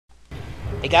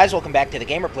Hey guys, welcome back to The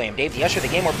Game We're Playing. I'm Dave the Usher. The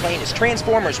game we're playing is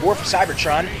Transformers War for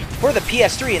Cybertron for the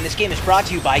PS3, and this game is brought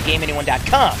to you by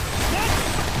GameAnyone.com.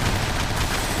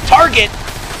 Target!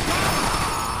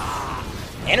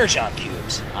 Energon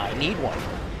cubes. I need one.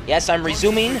 Yes, I'm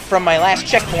resuming from my last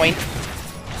checkpoint.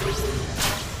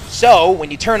 So, when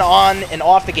you turn on and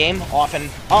off the game, off and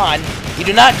on, you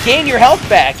do not gain your health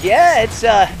back. Yeah, it's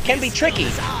can be tricky.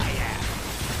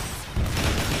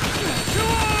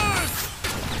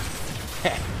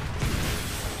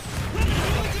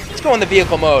 Let's go in the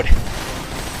vehicle mode.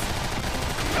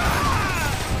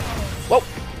 Whoa.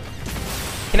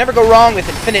 Can never go wrong with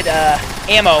infinite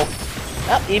ammo.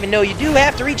 Well, even though you do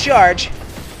have to recharge.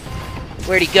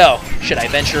 Where'd he go? Should I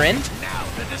venture in?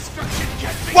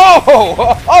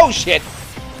 Whoa! Oh, shit!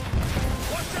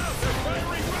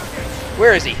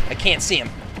 Where is he? I can't see him.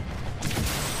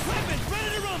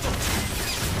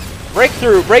 Break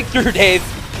through, Dave.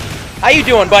 How you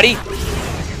doing, buddy?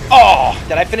 Oh,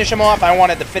 did I finish him off? I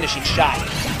wanted the finishing shot.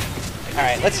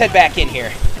 Alright, let's head back in here.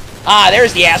 Ah,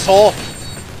 there's the asshole.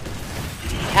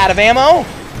 Out of ammo?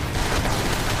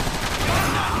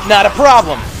 Not a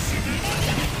problem.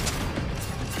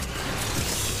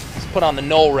 Let's put on the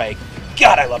null ray.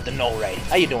 God, I love the null ray.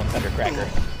 How you doing, Thundercracker?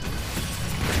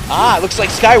 Ah, looks like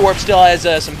Skywarp still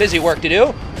has some busy work to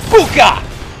do. Booka!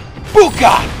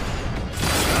 Booka!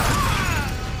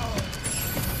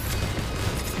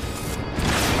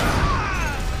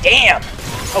 Damn!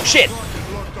 Oh, shit!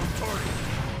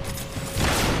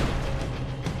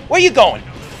 Where you going?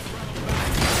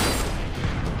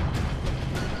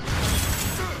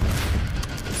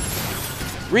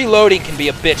 Reloading can be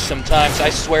a bitch sometimes, I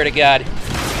swear to God.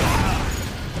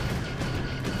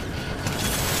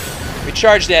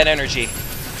 Recharge that energy.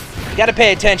 You gotta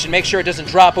pay attention, make sure it doesn't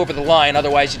drop over the line,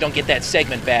 otherwise you don't get that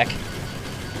segment back.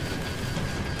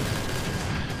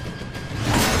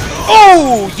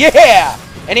 Oh, yeah!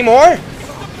 Any more?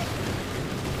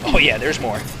 Oh yeah, there's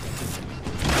more.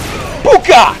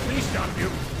 Booka!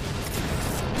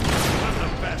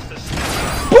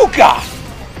 Booka!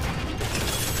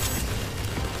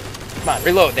 Come on,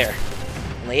 reload there.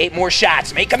 Only 8 more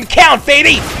shots. Make them count,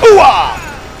 baby! Ooh-ah!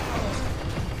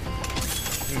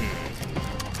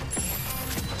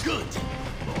 Good.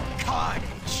 More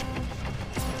carnage.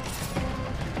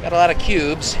 Got a lot of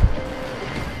cubes.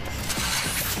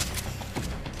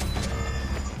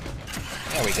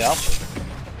 There we go.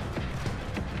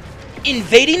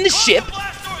 Invading the ship.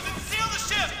 Seal the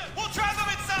ship. We'll trap them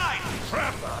inside.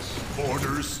 Trap us.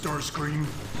 Orders, Starscream.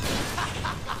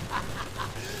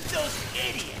 Those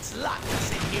idiots locked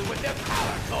us in here with their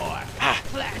power core. Ah.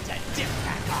 Plan to dip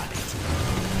back on it.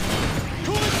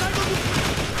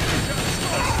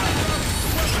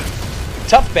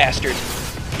 Tough bastard.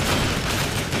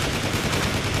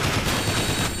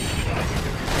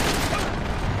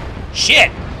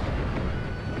 Shit.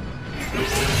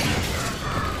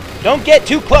 Don't get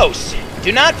too close.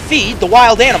 Do not feed the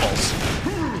wild animals.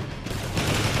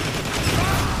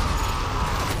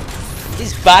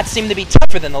 These bots seem to be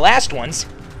tougher than the last ones.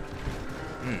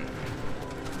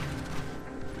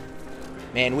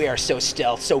 Man, we are so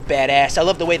stealth, so badass. I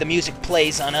love the way the music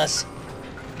plays on us.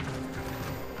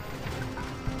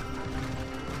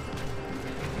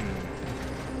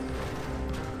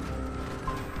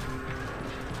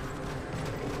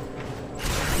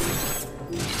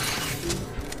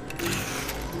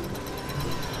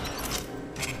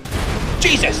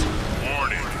 Jesus!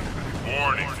 Warning.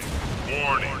 Warning.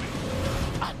 Warning.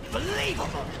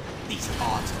 Unbelievable. These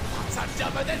Autobots are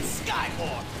dumber than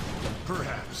Skywarp.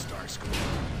 Perhaps, Starscream.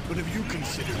 But have you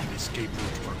considered an escape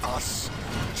route for us?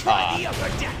 Try the upper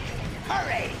deck.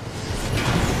 Hurry!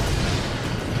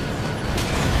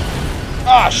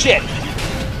 Oh, shit.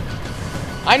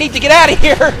 I need to get out of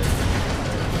here.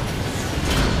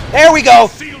 There we go.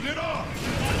 Sealed it off!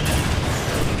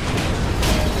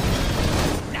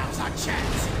 Now's our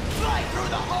chance. Fly through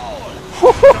the hole.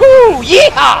 Woohoo!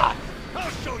 Yeehaw! I'll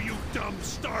show you, dumb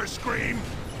Starscream!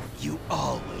 You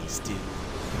always do.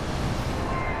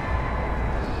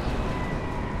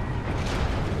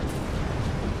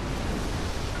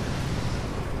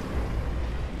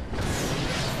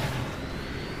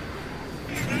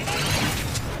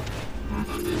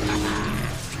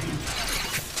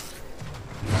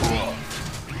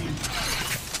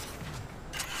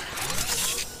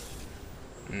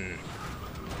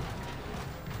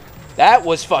 That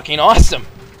was fucking awesome.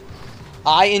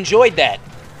 I enjoyed that.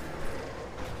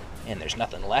 And there's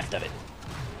nothing left of it.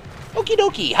 Okie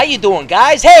dokie. How you doing,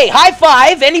 guys? Hey, high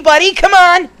five. Anybody? Come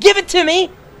on. Give it to me.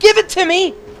 Give it to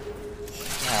me.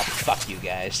 Oh, fuck you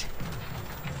guys.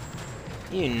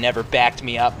 You never backed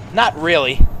me up. Not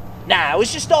really. Nah, it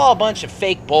was just all a bunch of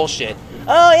fake bullshit.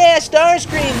 Oh, yeah,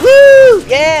 Starscream. Woo!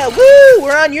 Yeah, woo!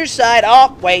 We're on your side.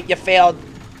 Oh, wait, you failed.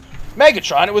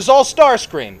 Megatron, it was all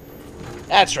Starscream.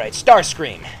 That's right,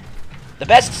 Starscream. The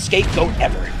best scapegoat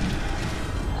ever.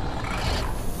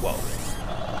 Whoa.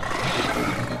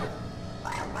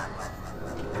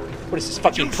 What is this,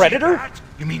 fucking Predator?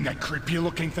 You mean that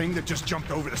creepy-looking thing that just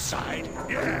jumped over the side?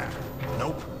 Yeah.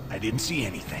 Nope, I didn't see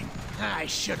anything. I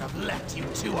should have left you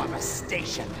two on the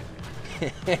station.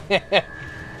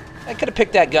 I could have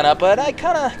picked that gun up, but I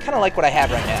kind of like what I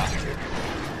have right now.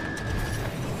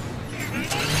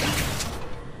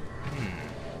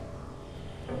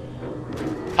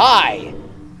 Hi!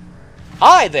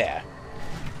 Hi there!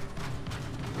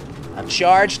 I'm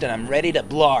charged and I'm ready to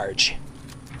blarge.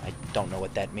 I don't know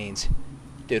what that means.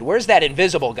 Dude, where's that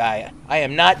invisible guy? I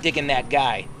am not digging that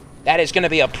guy. That is gonna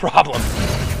be a problem.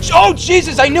 Oh,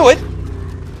 Jesus, I knew it!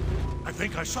 I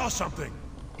think I saw something.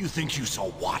 You think you saw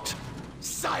what?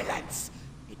 Silence!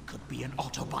 It could be an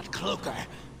Autobot cloaker.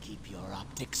 Keep your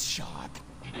optics sharp.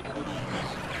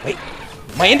 Wait,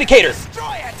 my indicator!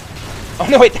 Destroy it! Oh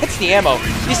no, wait, that's the ammo.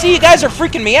 You see, you guys are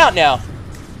freaking me out now.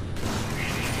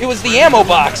 It was the ammo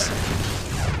box.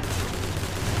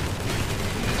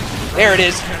 There it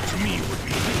is. That to me would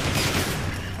be...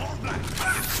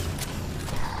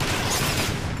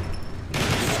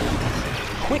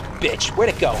 Quick, bitch, where'd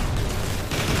it go?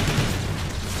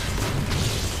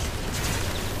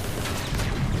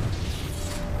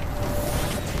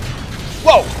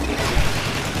 Whoa!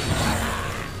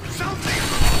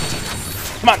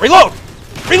 Come on, reload!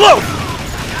 Reload!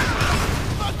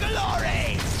 For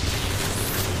glory!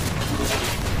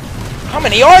 How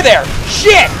many are there?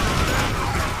 Shit!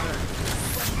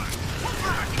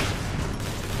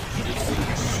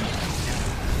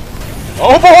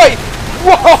 Oh boy!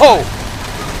 Whoa!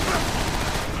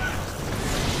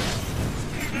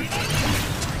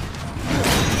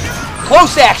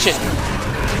 Close action!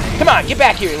 Come on, get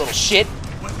back here, you little shit!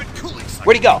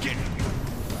 Where'd he go?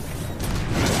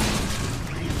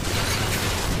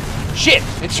 Shit!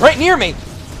 It's right near me!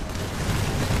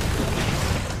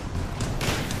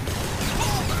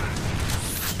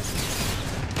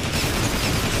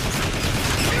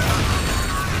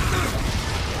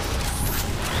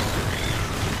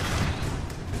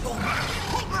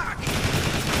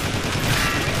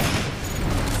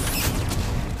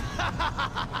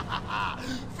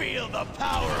 Feel the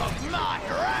power of my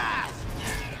wrath!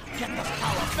 Get the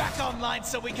power back online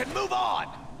so we can move on!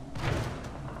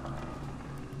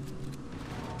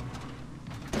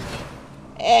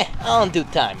 All in due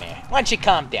time, man. Why don't you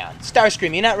calm down?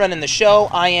 Starscream, you're not running the show.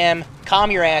 I am. Calm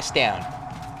your ass down.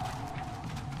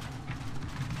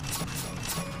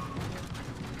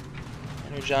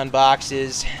 Energon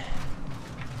boxes.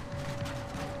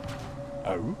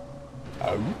 Oh.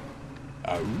 Oh.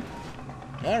 Oh.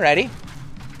 Alrighty.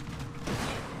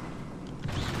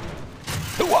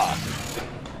 Hooah!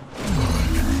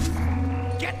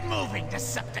 Get moving,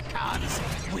 Decepticons!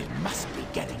 We must be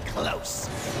getting close.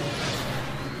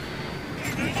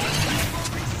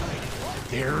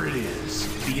 There it is,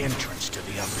 the entrance to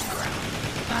the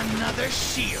underground. Another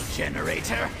shield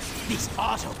generator? These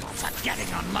Autobots are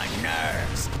getting on my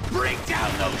nerves! Bring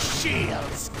down those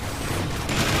shields!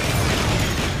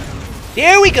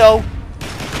 Here we go!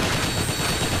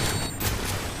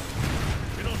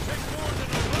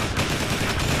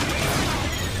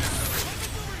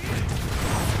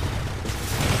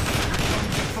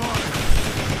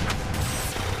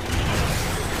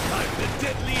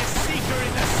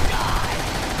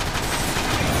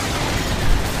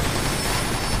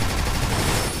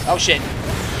 Oh shit.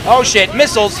 Oh shit.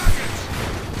 Missiles.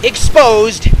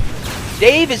 Exposed.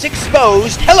 Dave is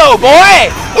exposed. Hello, boy!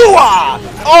 Ooh-ah!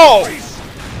 Oh!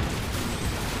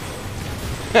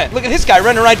 Look at this guy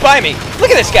running right by me.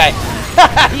 Look at this guy.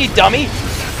 You dummy.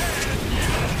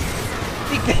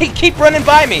 They keep running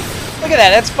by me. Look at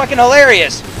that. That's fucking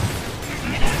hilarious.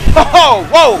 Oh,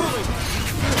 whoa!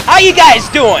 How you guys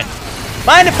doing?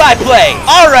 Mind if I play?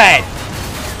 Alright.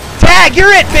 Tag,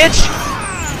 you're it, bitch!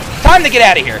 Time to get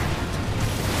out of here.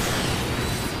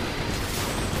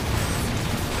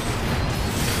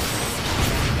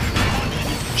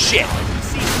 Shit.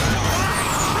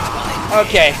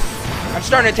 Okay. I'm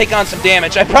starting to take on some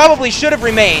damage. I probably should have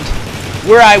remained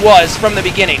where I was from the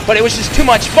beginning, but it was just too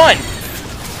much fun.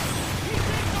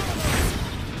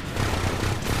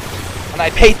 And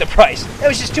I paid the price. It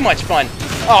was just too much fun.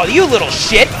 Oh, you little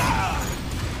shit.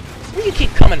 Where do you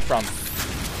keep coming from?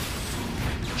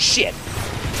 Shit.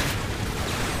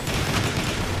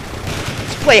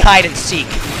 Play hide and seek.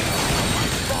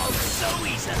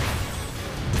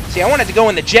 See, I wanted to go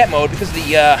in the jet mode because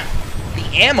the the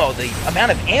ammo, the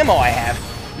amount of ammo I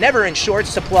have, never in short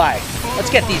supply. Let's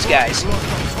get these guys.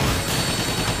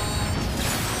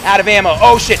 Out of ammo.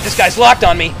 Oh shit, this guy's locked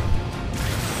on me.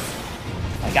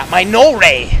 I got my null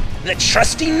ray. The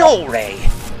trusty null ray.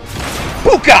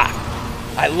 Puka!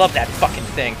 I love that fucking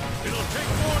thing. It'll take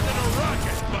more than a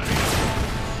rocket,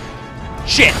 buddy.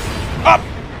 Shit! Up!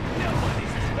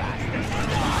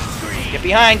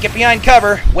 Get behind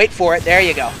cover. Wait for it. There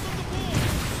you go.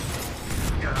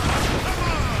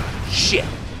 Shit.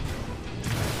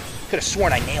 Could have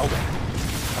sworn I nailed him.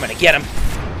 I'm gonna get him.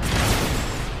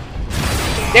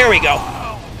 There we go.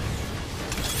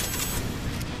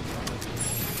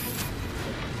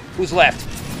 Who's left?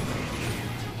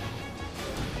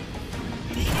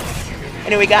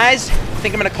 Anyway, guys, I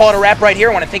think I'm going to call it a wrap right here.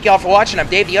 I want to thank you all for watching. I'm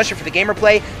Dave the Usher for the Gamer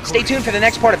Play. Stay tuned for the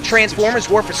next part of Transformers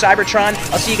War for Cybertron.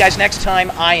 I'll see you guys next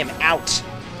time. I am out.